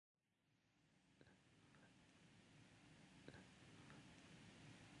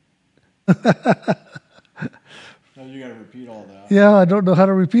No, you got to repeat all that. Yeah, I don't know how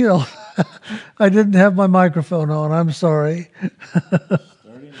to repeat all. I didn't have my microphone on. I'm sorry.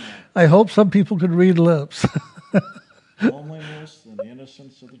 Starting now. I hope some people could read lips. Loneliness and the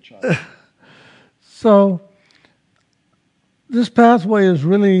innocence of the child. So, this pathway is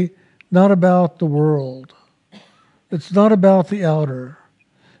really not about the world. It's not about the outer.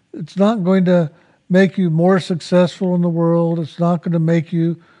 It's not going to make you more successful in the world. It's not going to make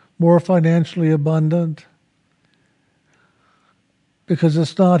you more financially abundant, because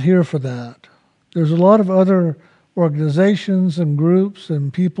it's not here for that. There's a lot of other organizations and groups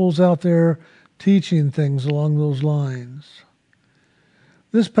and peoples out there teaching things along those lines.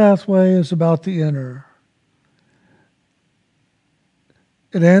 This pathway is about the inner.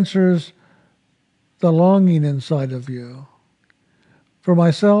 It answers the longing inside of you. For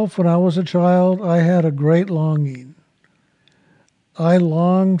myself, when I was a child, I had a great longing. I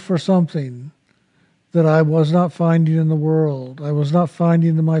longed for something that I was not finding in the world. I was not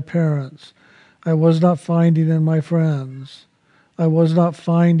finding in my parents. I was not finding in my friends. I was not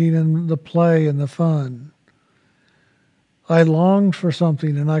finding in the play and the fun. I longed for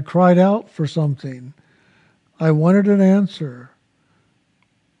something, and I cried out for something. I wanted an answer.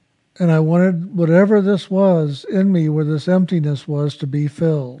 And I wanted whatever this was in me, where this emptiness was, to be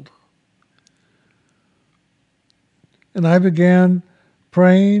filled. And I began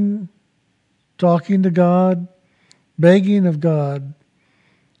praying, talking to God, begging of God,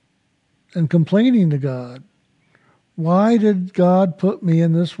 and complaining to God. Why did God put me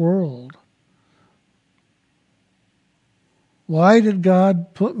in this world? Why did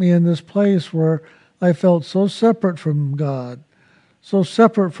God put me in this place where I felt so separate from God, so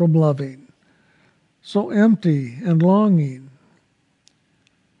separate from loving, so empty and longing?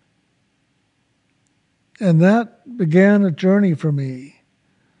 And that began a journey for me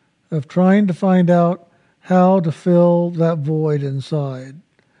of trying to find out how to fill that void inside,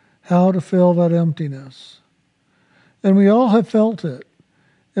 how to fill that emptiness. And we all have felt it,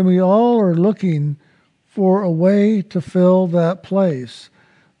 and we all are looking for a way to fill that place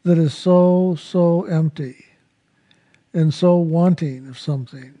that is so, so empty and so wanting of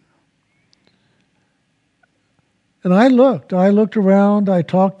something. And I looked around, I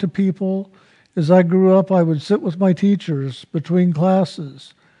talked to people. As I grew up, I would sit with my teachers between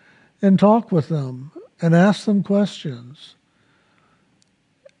classes and talk with them and ask them questions.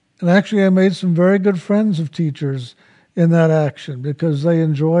 And actually, I made some very good friends of teachers in that action because they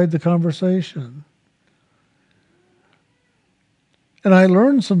enjoyed the conversation. And I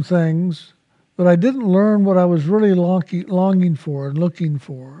learned some things, but I didn't learn what I was really longing for and looking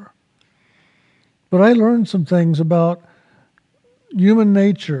for. But I learned some things about human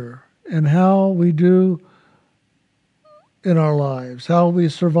nature and how we do in our lives, how we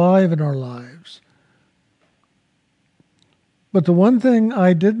survive in our lives. But the one thing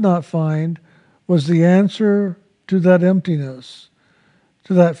I did not find was the answer to that emptiness,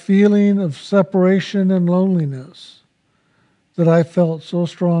 to that feeling of separation and loneliness that I felt so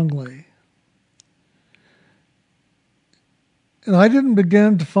strongly. And I didn't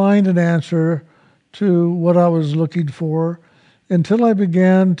begin to find an answer to what I was looking for until I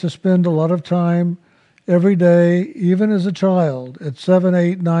began to spend a lot of time every day, even as a child, at 7,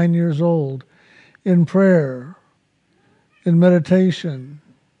 8, 9 years old, in prayer, in meditation,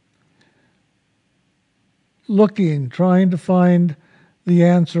 looking, trying to find the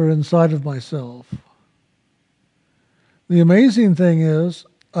answer inside of myself. The amazing thing is,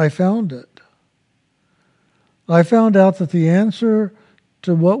 I found it. I found out that the answer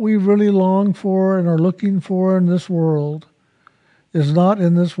to what we really long for and are looking for in this world is not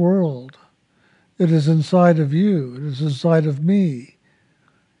in this world. It is inside of you. It is inside of me.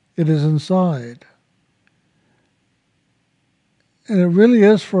 It is inside. And it really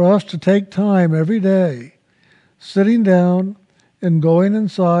is for us to take time every day, sitting down and going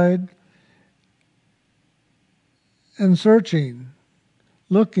inside and searching,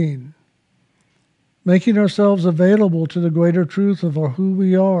 looking, making ourselves available to the greater truth of who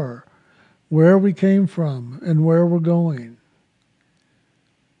we are, where we came from, and where we're going.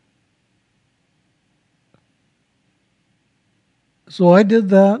 So I did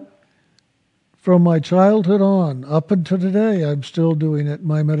that from my childhood on, up until today. I'm still doing it in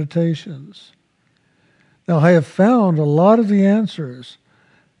my meditations. Now, I have found a lot of the answers,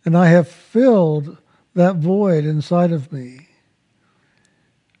 and I have filled that void inside of me.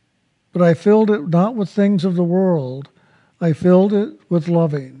 But I filled it not with things of the world. I filled it with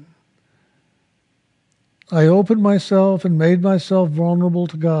loving. I opened myself and made myself vulnerable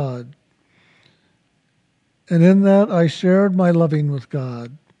to God. And in that, I shared my loving with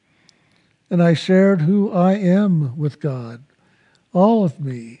God. and I shared who I am with God, all of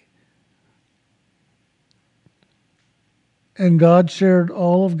me. And God shared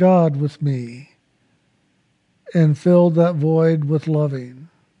all of God with me and filled that void with loving.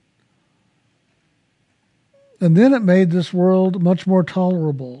 And then it made this world much more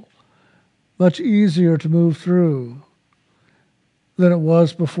tolerable, much easier to move through than it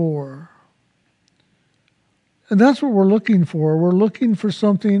was before. And that's what we're looking for. We're looking for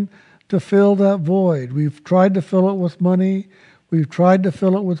something to fill that void. We've tried to fill it with money. We've tried to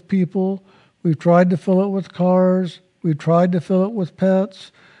fill it with people. We've tried to fill it with cars. We've tried to fill it with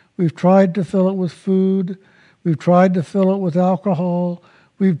pets. We've tried to fill it with food. We've tried to fill it with alcohol.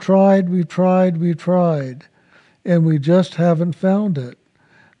 We've tried. And we just haven't found it.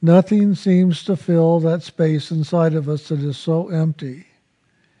 Nothing seems to fill that space inside of us that is so empty.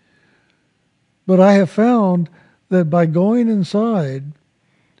 But I have found that by going inside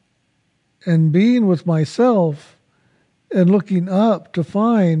and being with myself and looking up to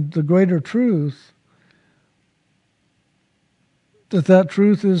find the greater truth, that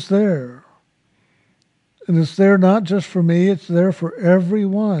truth is there. And it's there not just for me, it's there for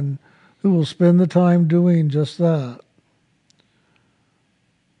everyone who will spend the time doing just that.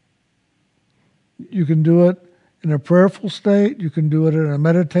 You can do it in a prayerful state. You can do it in a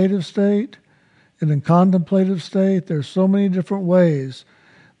meditative state, in a contemplative state. There's so many different ways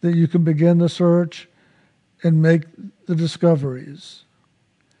that you can begin the search and make the discoveries.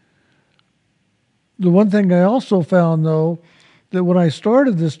 The one thing I also found, though, that when I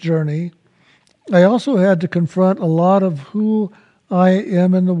started this journey, I also had to confront a lot of who I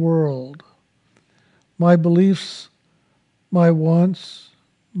am in the world. My beliefs, my wants,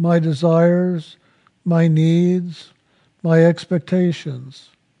 my desires, my needs, my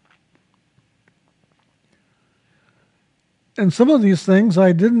expectations. And some of these things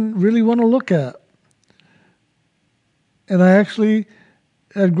I didn't really want to look at. And I actually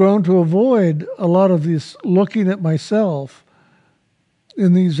had grown to avoid a lot of this looking at myself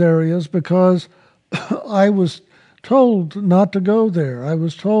in these areas because I was told not to go there. I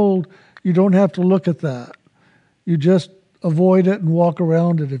was told you don't have to look at that. You just avoid it and walk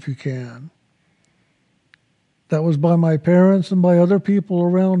around it if you can. That was by my parents and by other people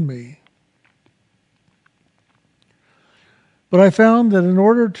around me. But I found that in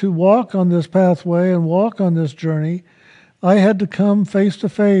order to walk on this pathway and walk on this journey, I had to come face to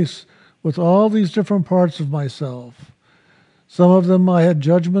face with all these different parts of myself. Some of them I had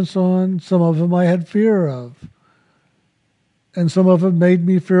judgments on, some of them I had fear of, and some of them made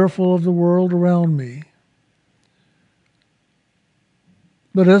me fearful of the world around me.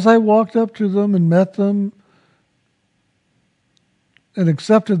 But as I walked up to them and met them and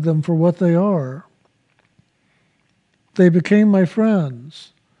accepted them for what they are, they became my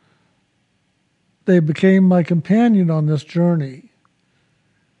friends. They became my companion on this journey.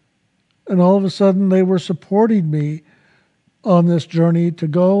 And all of a sudden they were supporting me on this journey to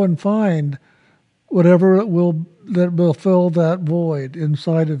go and find whatever it will that will fill that void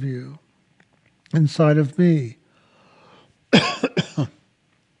inside of you, inside of me.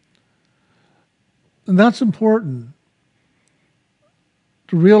 And that's important,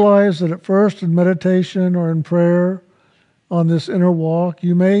 to realize that at first in meditation or in prayer on this inner walk,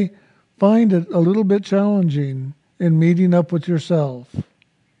 you may find it a little bit challenging in meeting up with yourself.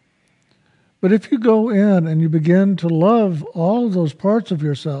 But if you go in and you begin to love all of those parts of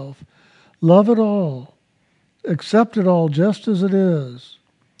yourself, love it all, accept it all just as it is,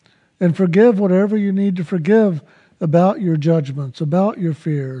 and forgive whatever you need to forgive about your judgments, about your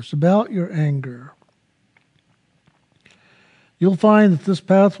fears, about your anger, you'll find that this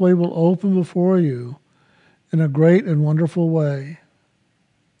pathway will open before you in a great and wonderful way.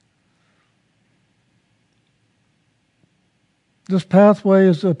 This pathway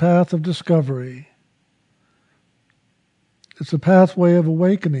is a path of discovery. It's a pathway of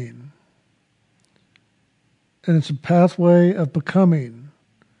awakening. And it's a pathway of becoming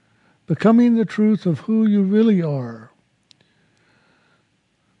the truth of who you really are.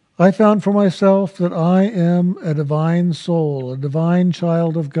 I found for myself that I am a divine soul, a divine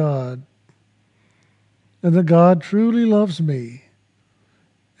child of God, and that God truly loves me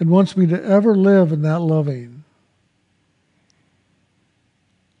and wants me to ever live in that loving.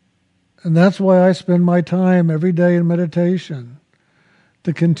 And that's why I spend my time every day in meditation,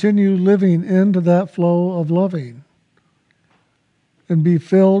 to continue living into that flow of loving and be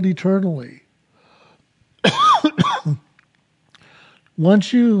filled eternally.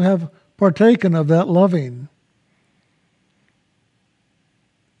 Once you have partaken of that loving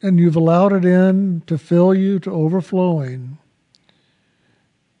and you've allowed it in to fill you to overflowing,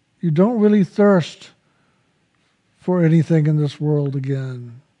 you don't really thirst for anything in this world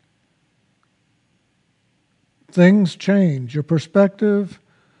again. Things change. Your perspective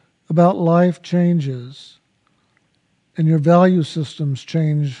about life changes, and your value systems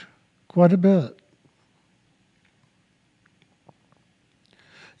change quite a bit.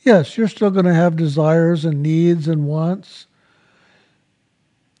 Yes, you're still going to have desires and needs and wants,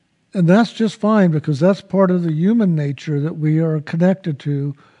 and that's just fine because that's part of the human nature that we are connected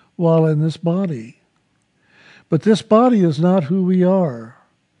to while in this body. But this body is not who we are.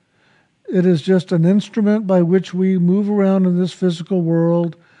 It is just an instrument by which we move around in this physical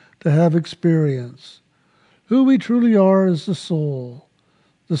world to have experience. Who we truly are is the soul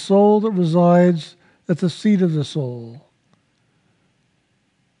that resides at the seat of the soul.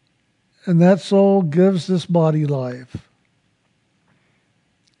 And that soul gives this body life.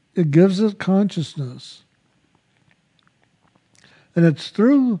 It gives it consciousness. And it's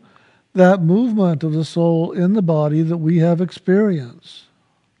through that movement of the soul in the body that we have experience.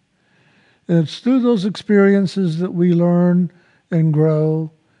 And it's through those experiences that we learn and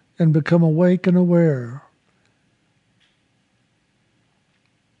grow and become awake and aware.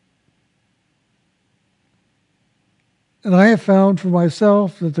 And I have found for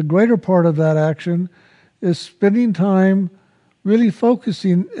myself that the greater part of that action is spending time really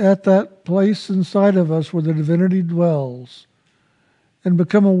focusing at that place inside of us where the divinity dwells and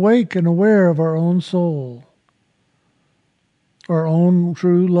become awake and aware of our own soul, our own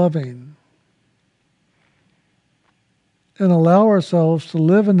true loving, and allow ourselves to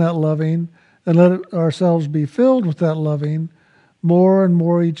live in that loving and let ourselves be filled with that loving more and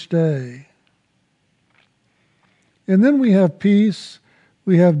more each day. And then we have peace,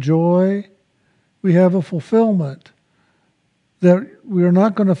 we have joy, we have a fulfillment that we are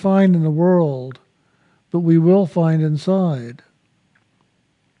not going to find in the world, but we will find inside.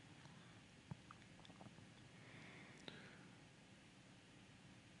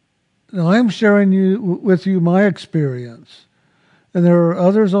 Now I'm sharing with you my experience, and there are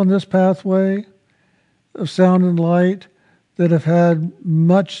others on this pathway of sound and light that have had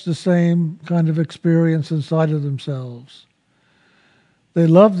much the same kind of experience inside of themselves. They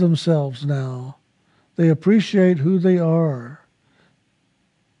love themselves now. They appreciate who they are.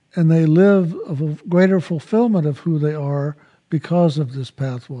 And they live of a greater fulfillment of who they are because of this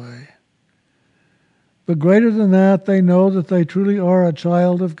pathway. But greater than that, they know that they truly are a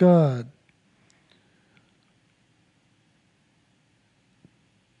child of God.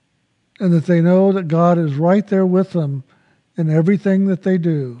 And that they know that God is right there with them in everything that they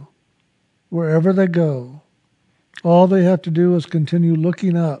do, wherever they go. All they have to do is continue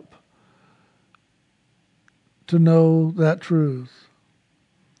looking up to know that truth.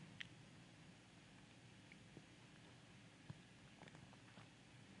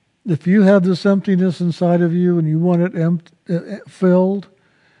 If you have this emptiness inside of you and you want it filled,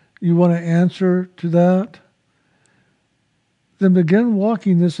 you want to answer to that, then begin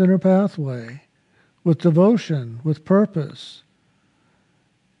walking this inner pathway with devotion, with purpose.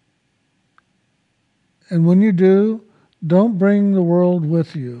 And when you do, don't bring the world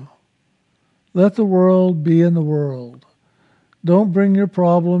with you. Let the world be in the world. Don't bring your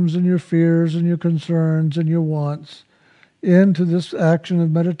problems and your fears and your concerns and your wants into this action of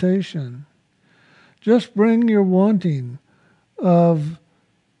meditation. Just bring your wanting of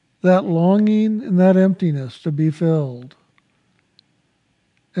that longing and that emptiness to be filled.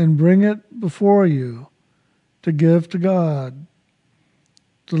 And bring it before you to give to God,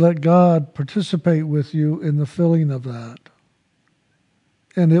 to let God participate with you in the filling of that.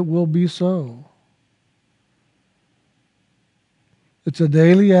 And it will be so. It's a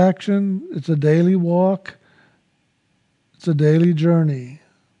daily action, it's a daily walk, it's a daily journey.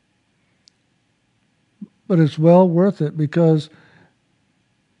 But it's well worth it because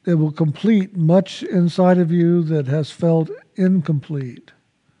it will complete much inside of you that has felt incomplete.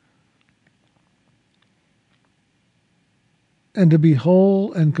 And to be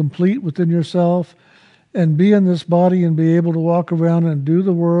whole and complete within yourself and be in this body and be able to walk around and do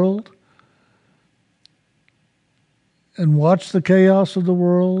the world and watch the chaos of the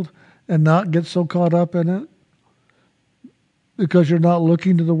world and not get so caught up in it because you're not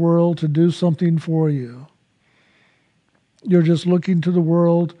looking to the world to do something for you. You're just looking to the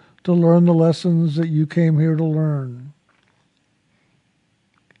world to learn the lessons that you came here to learn.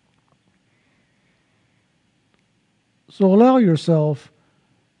 So allow yourself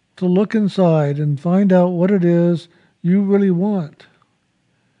to look inside and find out what it is you really want.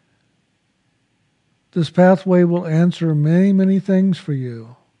 This pathway will answer many, many things for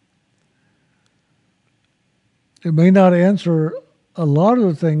you. It may not answer a lot of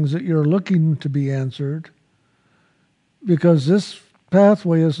the things that you're looking to be answered, because this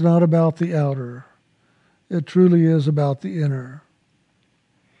pathway is not about the outer. It truly is about the inner.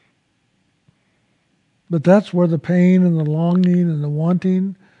 But that's where the pain and the longing and the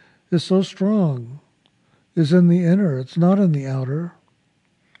wanting is so strong, is in the inner. It's not in the outer.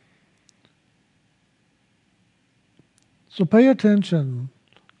 So pay attention.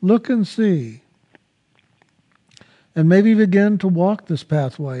 Look and see. And maybe begin to walk this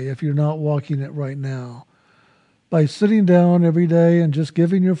pathway if you're not walking it right now, by sitting down every day and just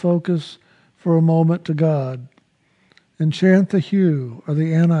giving your focus for a moment to God, and chant the hue or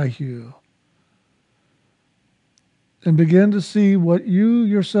the anti-hue, and begin to see what you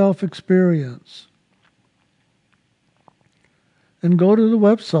yourself experience. And go to the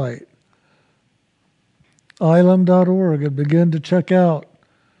website, ilum.org, and begin to check out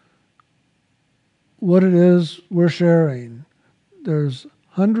what it is we're sharing. There's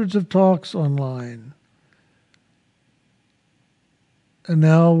hundreds of talks online. And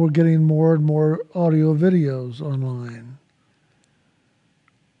now we're getting more and more audio videos online.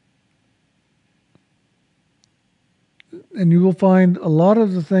 And you will find a lot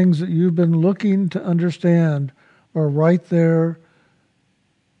of the things that you've been looking to understand are right there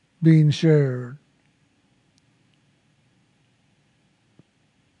being shared.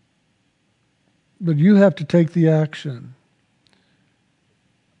 But you have to take the action.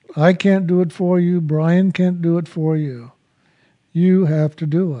 I can't do it for you. Brian can't do it for you. You have to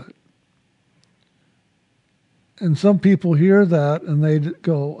do it. And some people hear that and they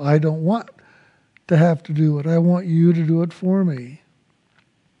go, I don't want to have to do it. I want you to do it for me.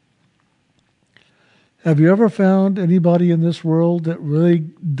 Have you ever found anybody in this world that really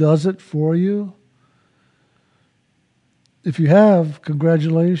does it for you? If you have,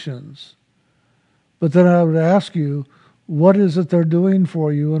 congratulations. But then I would ask you, what is it they're doing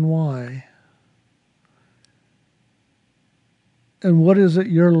for you and why? And what is it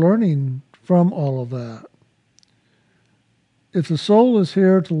you're learning from all of that? If the soul is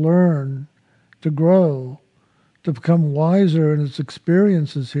here to learn, to grow, to become wiser in its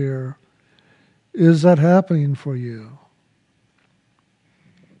experiences here, is that happening for you?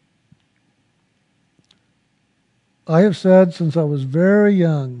 I have said since I was very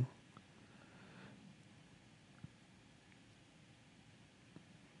young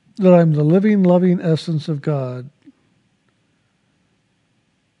that I'm the living, loving essence of God.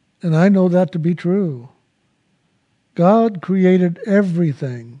 And I know that to be true. God created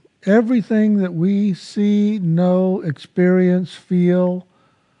everything. Everything that we see, know, experience, feel,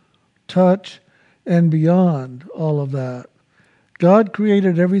 touch, and beyond all of that. God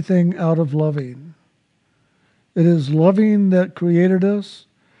created everything out of loving. It is loving that created us,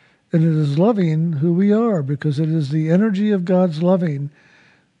 and it is loving who we are, because it is the energy of God's loving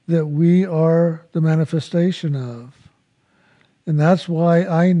that we are the manifestation of. And that's why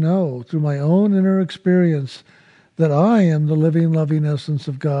I know through my own inner experience that I am the living, loving essence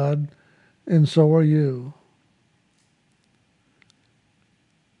of God, and so are you.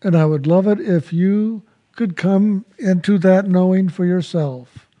 And I would love it if you could come into that knowing for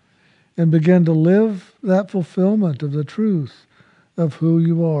yourself and begin to live that fulfillment of the truth of who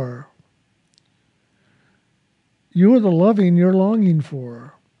you are. You are the loving you're longing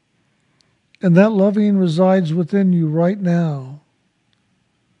for. And that loving resides within you right now.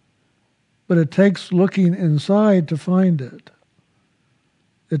 But it takes looking inside to find it.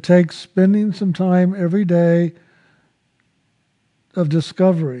 It takes spending some time every day of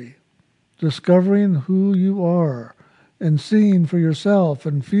discovery, discovering who you are, and seeing for yourself,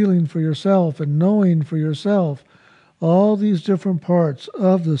 and feeling for yourself, and knowing for yourself all these different parts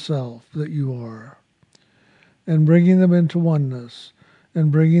of the self that you are, and bringing them into oneness,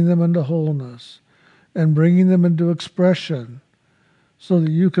 and bringing them into wholeness, and bringing them into expression, so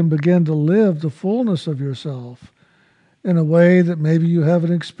that you can begin to live the fullness of yourself in a way that maybe you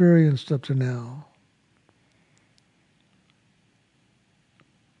haven't experienced up to now.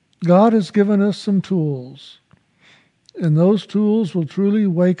 God has given us some tools, and those tools will truly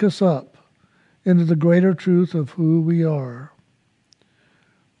wake us up into the greater truth of who we are.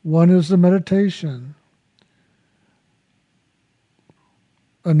 One is the meditation.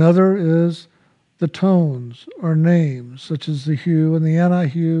 Another is the tones or names, such as the hue and the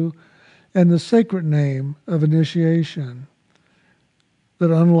anti-hue, and the sacred name of initiation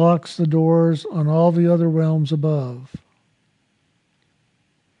that unlocks the doors on all the other realms above.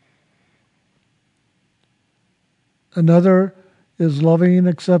 Another is loving,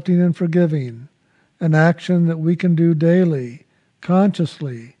 accepting, and forgiving, an action that we can do daily,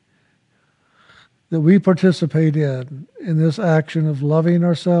 consciously, that we participate in this action of loving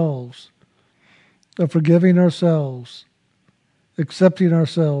ourselves, of forgiving ourselves, accepting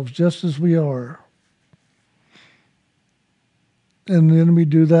ourselves just as we are. And then we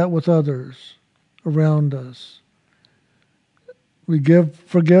do that with others around us. We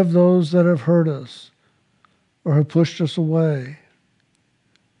forgive those that have hurt us or have pushed us away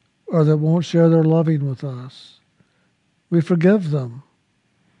or that won't share their loving with us. We forgive them.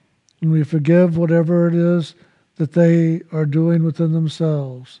 And we forgive whatever it is that they are doing within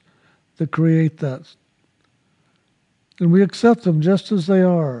themselves that create that. And we accept them just as they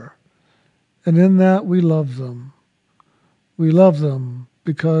are. And in that we love them. We love them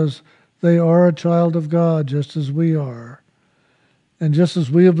because they are a child of God just as we are. And just as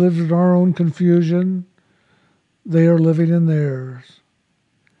we have lived in our own confusion, they are living in theirs.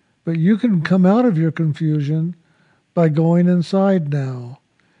 But you can come out of your confusion by going inside now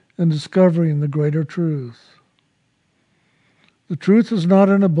and discovering the greater truth. The truth is not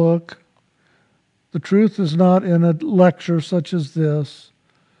in a book. The truth is not in a lecture such as this.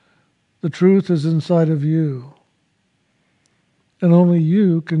 The truth is inside of you. And only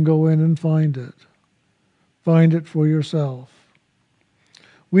you can go in and find it. Find it for yourself.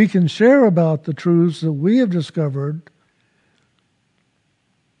 We can share about the truths that we have discovered,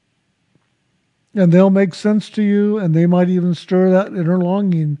 and they'll make sense to you, and they might even stir that inner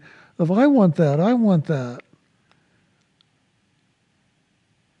longing of, I want that, I want that.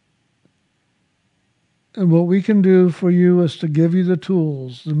 And what we can do for you is to give you the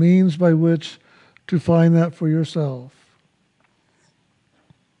tools, the means by which to find that for yourself.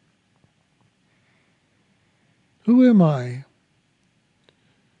 Who am I?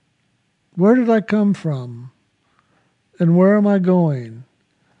 Where did I come from? And where am I going?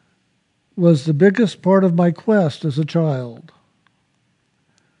 Was the biggest part of my quest as a child.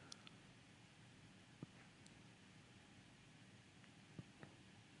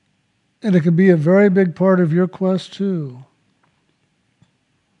 And it can be a very big part of your quest too.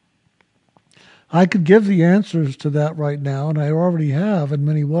 I could give the answers to that right now, and I already have in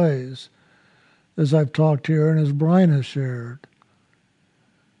many ways, as I've talked here and as Brian has shared.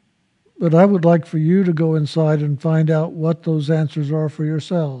 But I would like for you to go inside and find out what those answers are for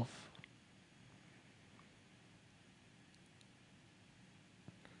yourself.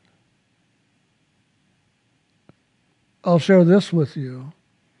 I'll share this with you.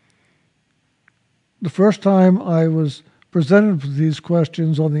 The first time I was presented with these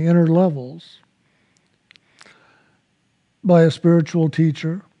questions on the inner levels by a spiritual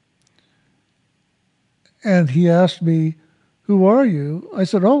teacher, and he asked me, who are you? I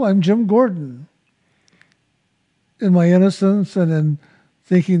said, oh, I'm Jim Gordon. In my innocence and in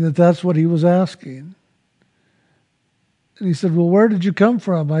thinking that that's what he was asking. And he said, well, where did you come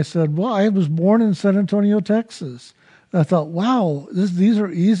from? I said, well, I was born in San Antonio, Texas. And I thought, wow, these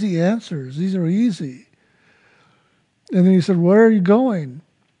are easy answers. These are easy. And then he said, where are you going?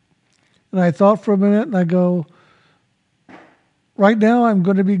 And I thought for a minute, and I go, right now I'm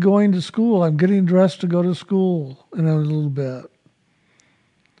going to be going to school. I'm getting dressed to go to school in a little bit.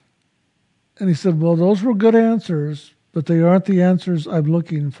 And he said, well, those were good answers, but they aren't the answers I'm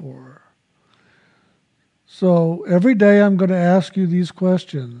looking for. So every day I'm going to ask you these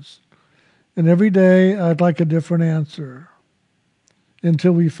questions. And every day I'd like a different answer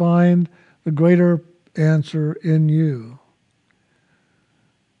until we find the greater answer in you.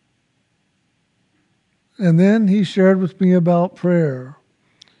 And then he shared with me about prayer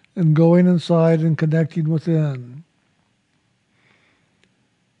and going inside and connecting within.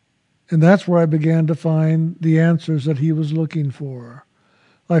 And that's where I began to find the answers that he was looking for.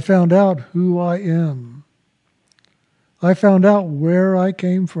 I found out who I am. I found out where I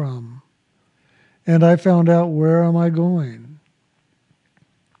came from. And I found out where am I going.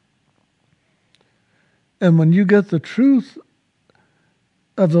 And when you get the truth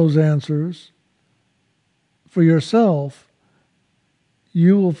of those answers for yourself,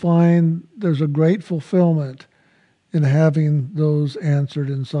 you will find there's a great fulfillment in having those answered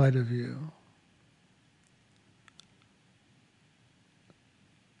inside of you.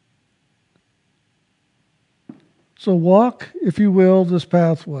 So walk, if you will, this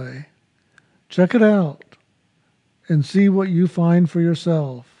pathway. Check it out and see what you find for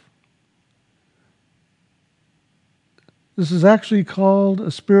yourself. This is actually called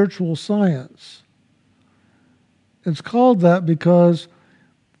a spiritual science. It's called that because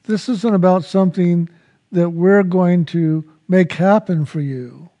this isn't about something that we're going to make happen for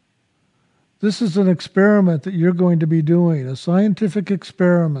you. This is an experiment that you're going to be doing, a scientific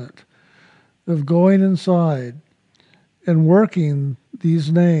experiment of going inside and working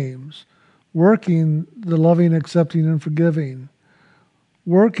these names, working the loving, accepting, and forgiving,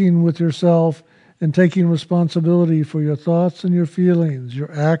 working with yourself and taking responsibility for your thoughts and your feelings,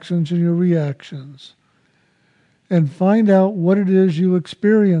 your actions and your reactions, and find out what it is you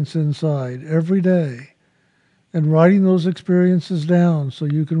experience inside every day, and writing those experiences down so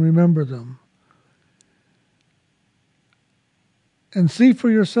you can remember them. And see for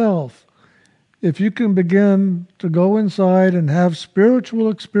yourself if you can begin to go inside and have spiritual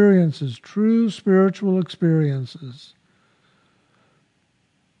experiences, true spiritual experiences,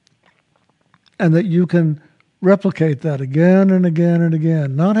 and that you can replicate that again and again and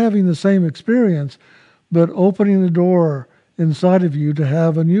again, not having the same experience, but opening the door inside of you to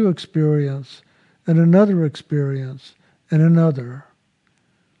have a new experience and another experience and another.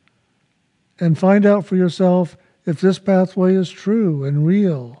 And find out for yourself if this pathway is true and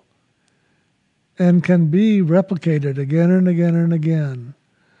real and can be replicated again and again and again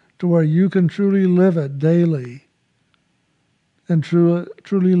to where you can truly live it daily and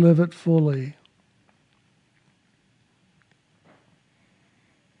truly live it fully.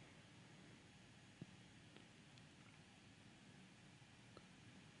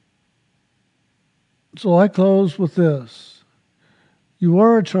 So I close with this. You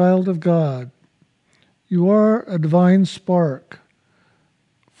are a child of God. You are a divine spark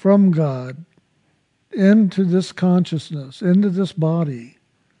from God into this consciousness, into this body.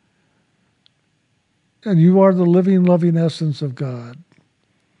 And you are the living, loving essence of God.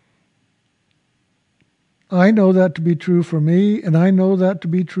 I know that to be true for me, and I know that to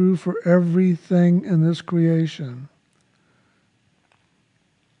be true for everything in this creation.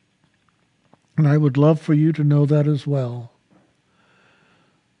 And I would love for you to know that as well.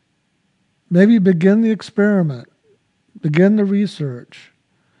 Maybe begin the experiment, begin the research,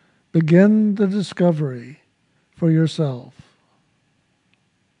 begin the discovery for yourself.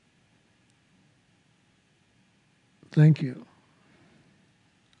 Thank you.